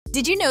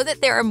Did you know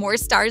that there are more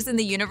stars in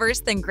the universe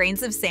than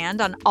grains of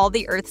sand on all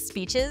the Earth's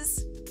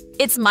beaches?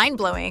 It's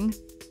mind-blowing.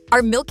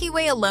 Our Milky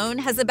Way alone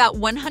has about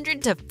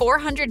 100 to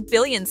 400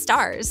 billion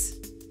stars.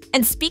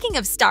 And speaking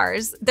of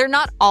stars, they're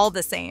not all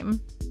the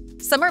same.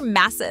 Some are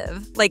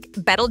massive, like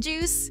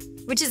Betelgeuse,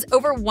 which is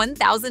over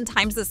 1,000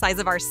 times the size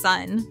of our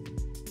sun,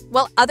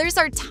 while others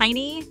are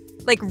tiny,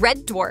 like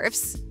red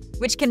dwarfs,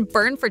 which can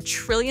burn for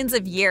trillions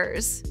of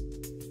years.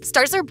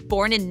 Stars are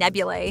born in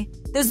nebulae,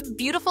 those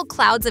beautiful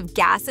clouds of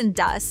gas and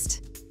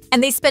dust,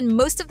 and they spend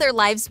most of their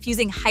lives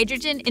fusing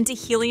hydrogen into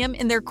helium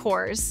in their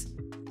cores.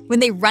 When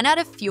they run out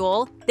of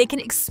fuel, they can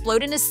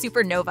explode in a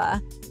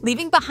supernova,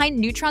 leaving behind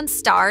neutron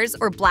stars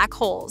or black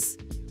holes.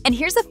 And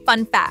here's a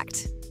fun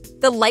fact.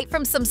 The light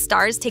from some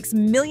stars takes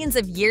millions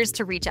of years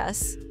to reach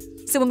us.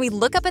 So when we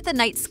look up at the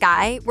night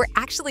sky, we're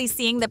actually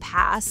seeing the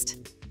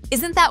past.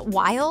 Isn't that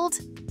wild?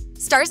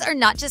 Stars are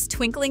not just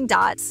twinkling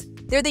dots,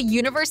 they're the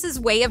universe's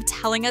way of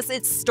telling us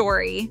its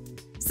story.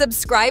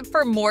 Subscribe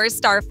for more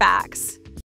star facts.